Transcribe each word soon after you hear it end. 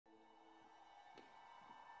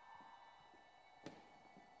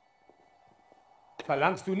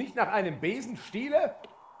Verlangst du nicht nach einem Besenstiele?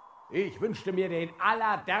 Ich wünschte mir den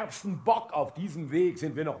allerderbsten Bock. Auf diesem Weg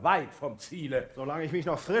sind wir noch weit vom Ziele. Solange ich mich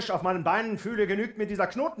noch frisch auf meinen Beinen fühle, genügt mir dieser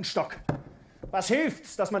Knotenstock. Was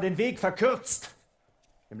hilft's, dass man den Weg verkürzt?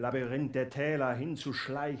 Im Labyrinth der Täler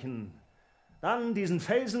hinzuschleichen, dann diesen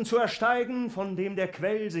Felsen zu ersteigen, von dem der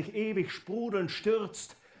Quell sich ewig sprudelnd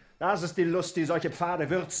stürzt. Das ist die Lust, die solche Pfade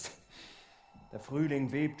würzt. Der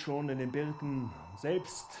Frühling webt schon in den Birken,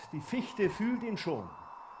 selbst die Fichte fühlt ihn schon.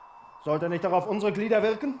 Sollte nicht darauf unsere Glieder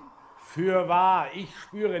wirken? Fürwahr, ich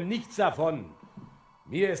spüre nichts davon.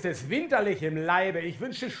 Mir ist es winterlich im Leibe, ich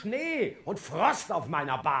wünsche Schnee und Frost auf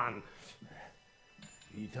meiner Bahn.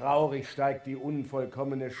 Wie traurig steigt die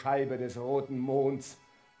unvollkommene Scheibe des roten Monds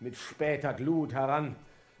mit später Glut heran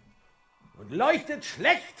und leuchtet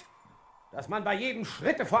schlecht, dass man bei jedem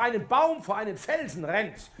Schritte vor einen Baum, vor einen Felsen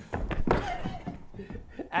rennt.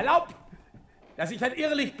 Erlaubt, dass ich ein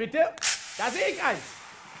Irrlicht bitte? Da sehe ich eins,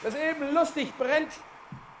 das eben lustig brennt.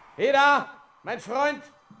 Heda, mein Freund,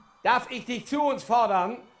 darf ich dich zu uns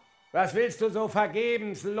fordern? Was willst du so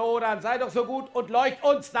vergebens lodern? Sei doch so gut und leucht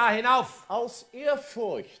uns da hinauf. Aus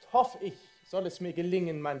Ehrfurcht, hoffe ich, soll es mir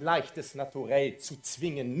gelingen, mein leichtes Naturell zu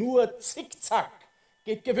zwingen. Nur zickzack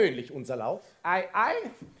geht gewöhnlich unser Lauf. Ei, ei,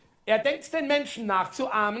 er denkt's den Menschen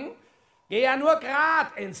nachzuahmen. Geh ja nur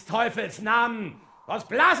grad ins Teufels Namen, sonst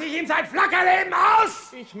blas ich ihm sein Flackerleben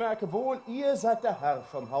aus. Ich merke wohl, ihr seid der Herr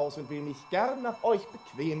vom Haus und will mich gern nach euch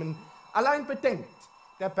bequemen. Allein bedenkt,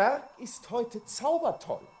 der Berg ist heute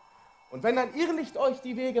zaubertoll. Und wenn ein Irrlicht euch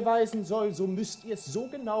die Wege weisen soll, so müsst ihr es so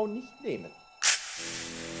genau nicht nehmen.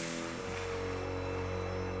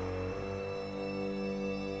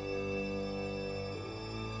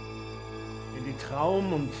 In die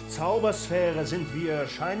Traum- und Zaubersphäre sind wir,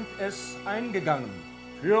 scheint es, eingegangen.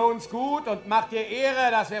 Für uns gut und macht dir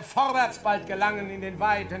Ehre, dass wir vorwärts bald gelangen in den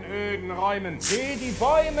weiten, öden Räumen. Seh die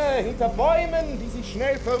Bäume hinter Bäumen, die sich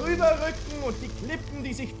schnell vorüberrücken und die Klippen,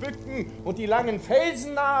 die sich bücken und die langen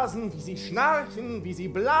Felsennasen, wie sie schnarchen, wie sie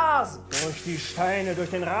blasen. Durch die Steine,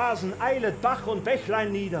 durch den Rasen eilet Bach und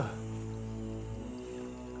Bächlein nieder.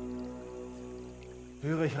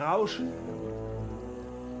 Höre ich Rauschen?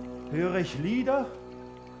 Höre ich Lieder?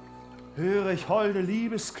 Höre ich holde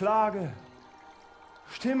Liebesklage?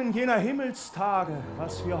 Stimmen jener Himmelstage,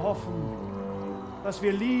 was wir hoffen, was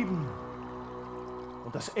wir lieben.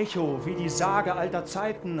 Und das Echo, wie die Sage alter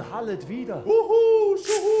Zeiten, hallet wieder. Huhu,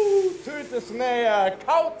 schuhu, tönt es näher,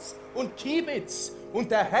 Kauz und Kiebitz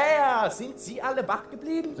und der Herr, sind sie alle wach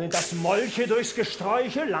geblieben? Sind das Molche durchs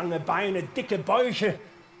Gesträuche, lange Beine, dicke Bäuche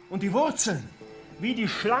und die Wurzeln, wie die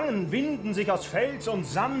Schlangen, winden sich aus Fels und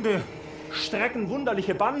Sande, strecken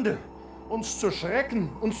wunderliche Bande, uns zu schrecken,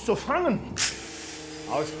 uns zu fangen.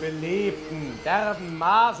 Aus belebten, derben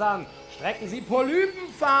Masern strecken sie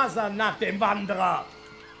Polypenfasern nach dem Wanderer.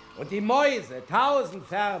 Und die Mäuse,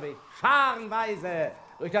 tausendfärbig, scharenweise,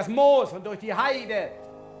 durch das Moos und durch die Heide.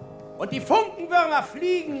 Und die Funkenwürmer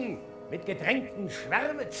fliegen mit gedrängten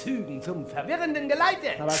Schwärmezügen zum verwirrenden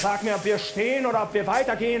Geleite. Aber sag mir, ob wir stehen oder ob wir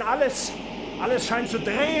weitergehen, alles scheint zu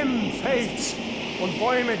drehen. Fels und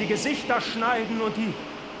Bäume, die Gesichter schneiden und die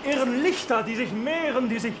irren Lichter, die sich mehren,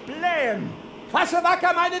 die sich blähen. Fasse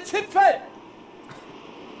wacker meine Zipfel!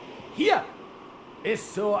 Hier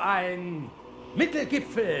ist so ein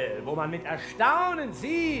Mittelgipfel, wo man mit Erstaunen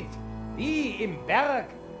sieht, wie im Berg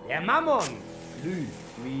der Mammon glüht.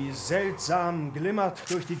 Wie seltsam glimmert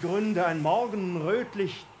durch die Gründe ein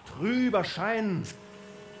morgenrötlich trüber Schein.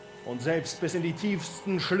 Und selbst bis in die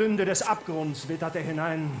tiefsten Schlünde des Abgrunds wittert er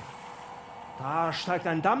hinein. Da steigt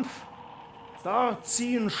ein Dampf, dort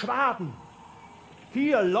ziehen Schwaden.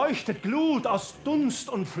 Hier leuchtet Glut aus Dunst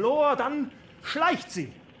und Flor, dann schleicht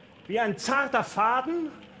sie wie ein zarter Faden,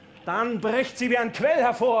 dann bricht sie wie ein Quell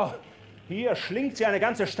hervor. Hier schlingt sie eine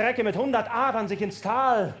ganze Strecke mit 100 Adern sich ins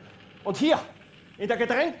Tal. Und hier, in der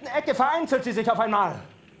gedrängten Ecke, vereinzelt sie sich auf einmal.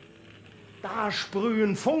 Da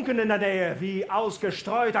sprühen Funken in der Nähe, wie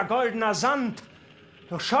ausgestreuter goldener Sand.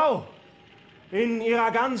 Doch schau, in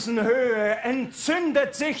ihrer ganzen Höhe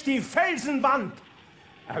entzündet sich die Felsenwand.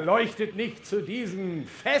 Erleuchtet nicht zu diesem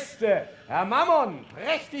Feste, Herr Mammon,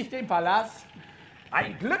 prächtig den Palast?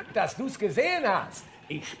 Ein Glück, dass du's gesehen hast.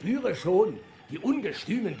 Ich spüre schon die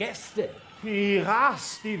ungestümen Gäste. Wie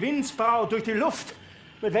rast die Windsbraut durch die Luft.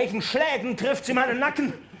 Mit welchen Schlägen trifft sie meinen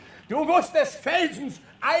Nacken? Du musst des Felsens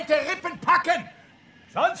alte Rippen packen,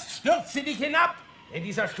 sonst stürzt sie dich hinab in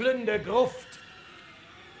dieser Schlünde Gruft.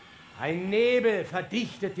 Ein Nebel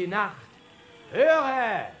verdichtet die Nacht.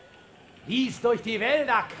 Höre, wie's durch die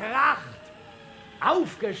Wälder kracht.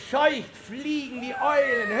 Aufgescheucht fliegen die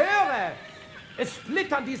Eulen. Höre, es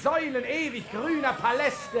splittern die Säulen ewig grüner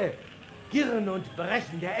Paläste. Girren und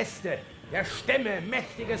Brechen der Äste, der Stämme,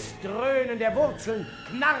 mächtiges Dröhnen der Wurzeln,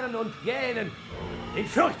 Knarren und Gähnen. In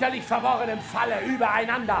fürchterlich verworrenem Falle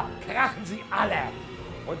übereinander krachen sie alle.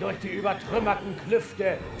 Und durch die übertrümmerten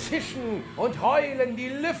Klüfte zischen und heulen die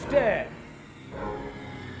Lüfte.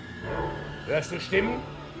 Hörst du Stimmen?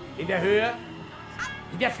 In der Höhe?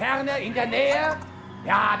 In der Ferne? In der Nähe?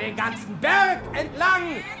 Ja, den ganzen Berg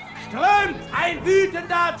entlang strömt ein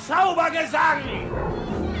wütender Zaubergesang.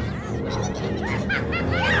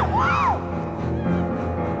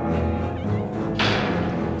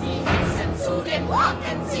 Die Hexen zu den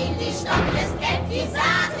Worten ziehen, die Stoppel ist gelb, die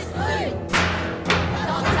Saat ist grün.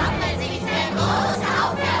 Dort sammelt sich der große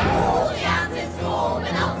Haufen, der Urian sitzt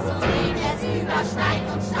oben auf, so dreht es über Stein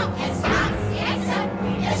und Stock, es tanzt die Hexe,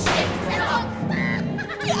 es schickt den Rock.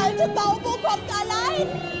 Die alte Baubo kommt allein,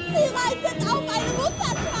 sie reitet auf einem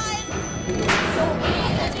Mutterschwein. So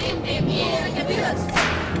Ehren in dem Ehren gebührt,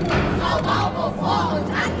 Frau Baubo vor und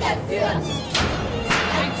angeführt.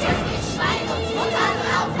 Ein tüchtig Schwein und Mutter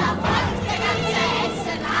drauf, da folgt der ganze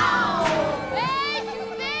Hexenhau.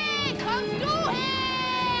 Welchen Weg kommst du her?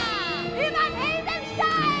 Über den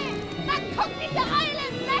Hildenstein! Dann guck nicht der Eule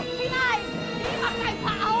ins Nest hinein! Die macht ein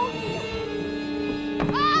paar Augen!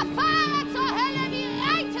 Oh, fahre zur Hölle, wie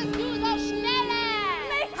reitest du so schnelle?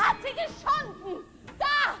 Mich hat sie geschunden!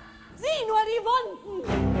 Da! Sieh nur die Wunden!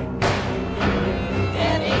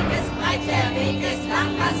 Der Weg ist breit, der Weg ist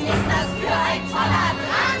lang, was ist das für ein toller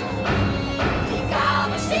Drang? Die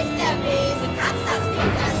Gabe sticht, der Besen kratzt, das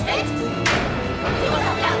Ding erstickt. Die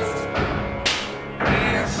Mutter platzt.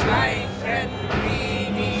 Wir schleichen wie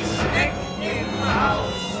die Schnecken im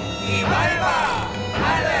Haus. Die Weiber,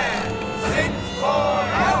 alle sind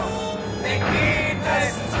voraus. Denn geht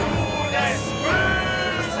es zu des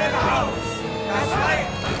bösen Haus. Das Weib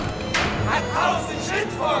hat 1000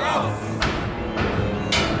 Schritt voraus.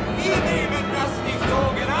 Wir nehmen das nicht so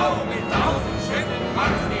genau. Mit 1000 Schritten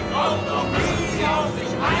macht's die Frau, doch wie sie auf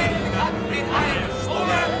sich heilen kann mit einem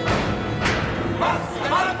Schwunge. Macht's der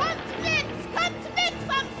Mann. Kommt mit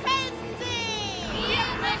vom Felsensee! Wir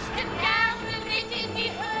möchten gerne mit in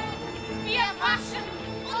die Höhe. Wir waschen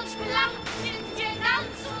uns blank, sind wir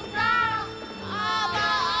ganz und gar. Aber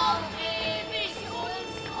auch ewig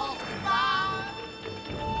uns offenbar.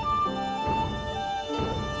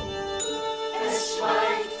 Es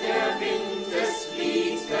schweigt der Wind, es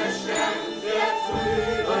flieht der Stern, der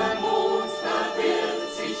trübe Mond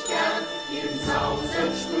verbirgt sich gern. Im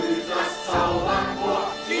Sausen sprüht das Zauberchor,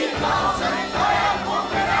 die 1000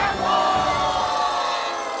 Feuerpumpen hervor.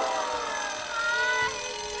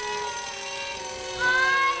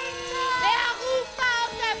 Wer ruft da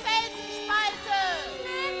aus der Felsenspalte?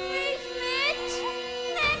 Nimm mich mit!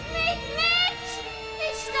 Nimm mich mit!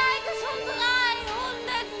 Ich steige schon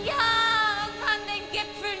 300 Jahre und kann den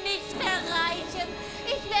Gipfel nicht erreichen.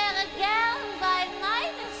 Ich wäre gern bei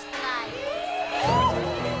meinesgleichen.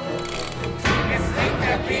 Es trägt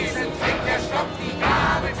der Besen, trägt der Stock, die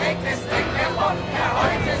Gabe trägt, es trägt der Bock, der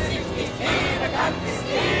heute sich nicht heben kann, ist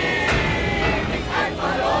ewig ein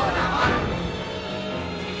verlorener Mann.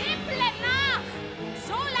 Tripple nach!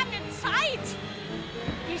 So lange Zeit!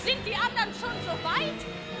 Wie sind die anderen schon so weit?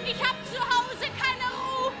 Ich hab zu Hause keine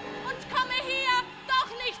Ruhe und komme hier doch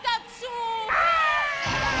nicht dazu!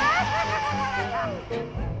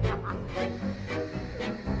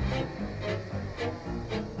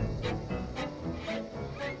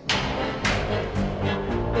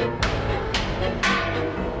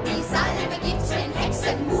 Die Salbe gibt den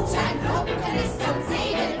Hexen Mut, ein Lumpen ist zum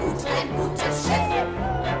Segelgut, ein gutes Schiff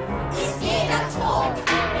ist jeder Trog,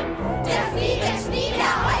 der flieget nie,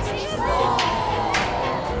 der heute nicht flog.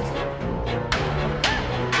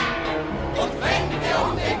 Und wenn wir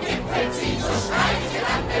um den Gipfel ziehen, so streichen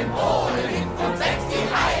an dem Boden hin und weg die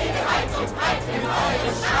Heide weit und breit in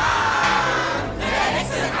eure Scham der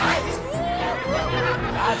Hexenheit.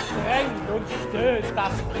 Das drängt und stößt,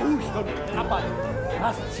 das puscht und klappert,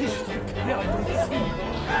 das zischt und knirrt und zieht,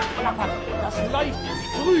 klappert, das leuchtet,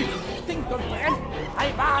 sprüht, stinkt und brennt,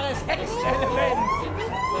 ein wahres Hexenelement.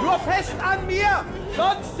 Nur fest an mir,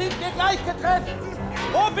 sonst sind wir gleich getrennt.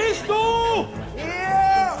 Wo bist du?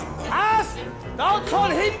 Hier. Was? Dort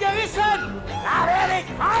schon hingerissen? Da werde ich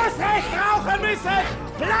ausrecht rauchen müssen.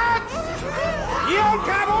 Platz! Hier und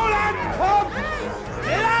Karolan, komm!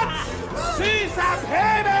 Platz! Süßer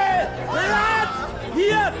Pöbel! Platz!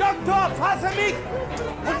 Hier, Doktor, fasse mich!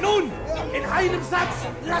 Und nun, in einem Satz,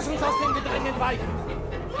 lass uns aus dem Gedränge entweichen.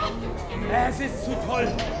 Es ist zu toll,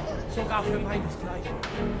 sogar für meinesgleichen.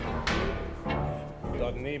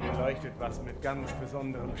 Dort neben leuchtet was mit ganz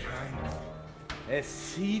besonderem Schein.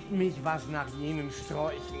 Es zieht mich was nach jenen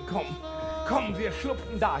Sträuchen. Komm, Komm, wir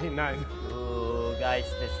schlupfen da hinein. Du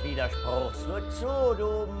Geist des Widerspruchs, nur zu,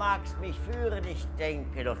 du magst mich führen, ich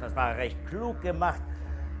denke, doch das war recht klug gemacht.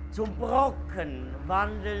 Zum Brocken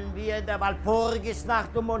wandeln wir in der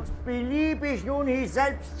Walpurgisnacht, um uns beliebig nun hier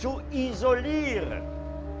selbst zu isolieren.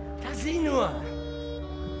 Da sieh nur,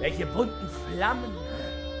 welche bunten Flammen.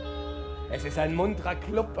 Es ist ein munterer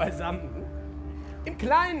Club beisammen. Im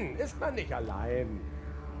Kleinen ist man nicht allein.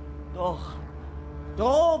 Doch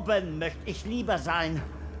droben möchte ich lieber sein.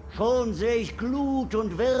 Schon sehe ich Glut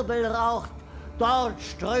und Wirbelrauch. Dort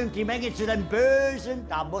strömt die Menge zu den Bösen.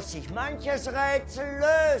 Da muss sich manches Rätsel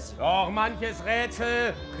lösen. Doch manches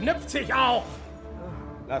Rätsel knüpft sich auch.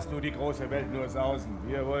 Lass du die große Welt nur sausen.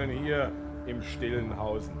 Wir wollen hier im Stillen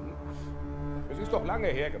hausen. Es ist doch lange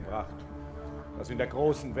hergebracht, was in der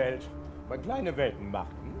großen Welt man kleine Welten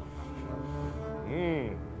macht.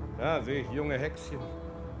 Da sehe ich junge Hexchen,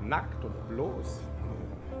 nackt und bloß.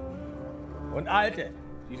 Und Alte,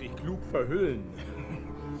 die sich klug verhüllen.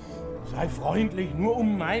 Sei freundlich, nur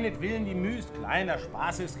um meinetwillen die Müst. Kleiner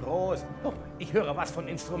Spaß ist groß. Oh, ich höre was von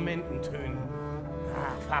Instrumenten tönen.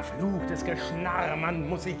 Ach, verfluchtes Geschnarr, man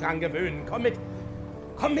muss sich dran gewöhnen. Komm mit,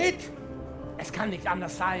 komm mit! Es kann nicht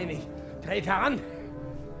anders sein. Ich trete heran,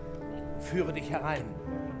 führe dich herein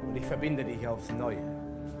und ich verbinde dich aufs Neue.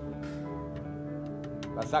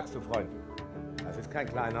 Was sagst du, Freund? Das ist kein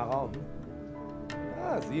kleiner Raum.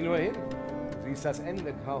 Ja, sieh nur hin. Du siehst das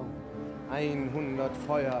Ende kaum. 100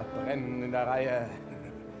 Feuer brennen in der Reihe.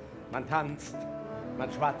 Man tanzt,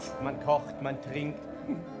 man schwatzt, man kocht, man trinkt,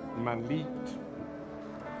 man liebt.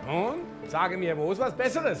 Und sage mir, wo es was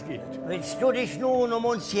Besseres gibt. Willst du dich nun, um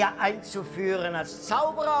uns hier einzuführen, als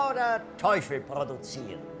Zauberer oder Teufel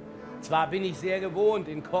produzieren? Zwar bin ich sehr gewohnt,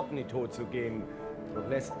 inkognito zu gehen, doch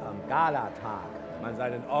lässt am Galatag man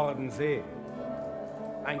seinen Orden sehen.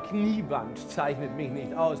 Ein Knieband zeichnet mich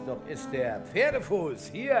nicht aus, doch ist der Pferdefuß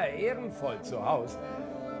hier ehrenvoll zu Haus.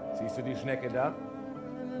 Siehst du die Schnecke da?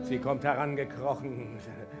 Sie kommt herangekrochen.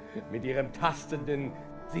 Mit ihrem tastenden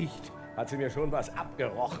Sicht hat sie mir schon was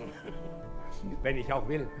abgerochen. Wenn ich auch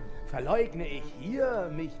will, verleugne ich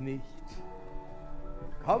hier mich nicht.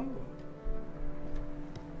 Komm.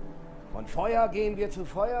 Von Feuer gehen wir zu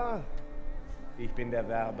Feuer. Ich bin der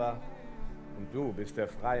Werber und du bist der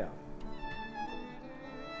Freier.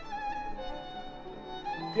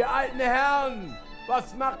 Ihr alten Herren,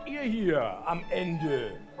 was macht ihr hier am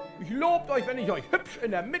Ende? Ich lobt euch, wenn ich euch hübsch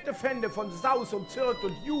in der Mitte fände von Saus und Zirt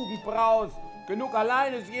und Jugendbraus. Genug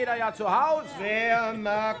allein ist jeder ja zu Haus. Wer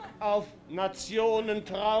mag auf Nationen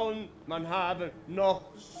trauen? Man habe noch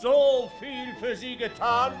so viel für sie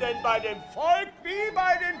getan, denn bei dem Volk wie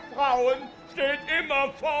bei den Frauen steht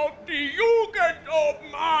immerfort die Jugend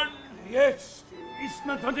oben an. Jetzt ist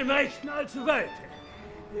man von dem Rechten allzu weit.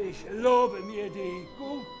 Ich lobe mir die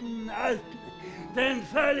guten Alten, denn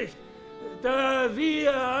freilich, da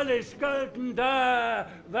wir alles galten, da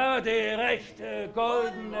war die rechte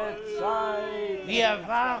goldene Zeit. Wir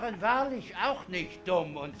waren wahrlich auch nicht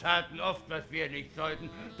dumm und taten oft, was wir nicht sollten.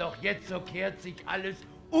 Doch jetzt so kehrt sich alles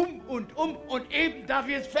um und eben da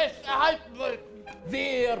wir es fest erhalten wollten.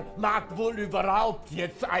 Wer mag wohl überhaupt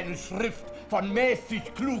jetzt eine Schrift von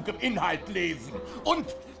mäßig klugem Inhalt lesen?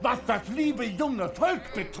 Und was das liebe junge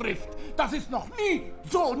Volk betrifft, das ist noch nie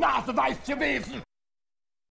so naseweiß gewesen.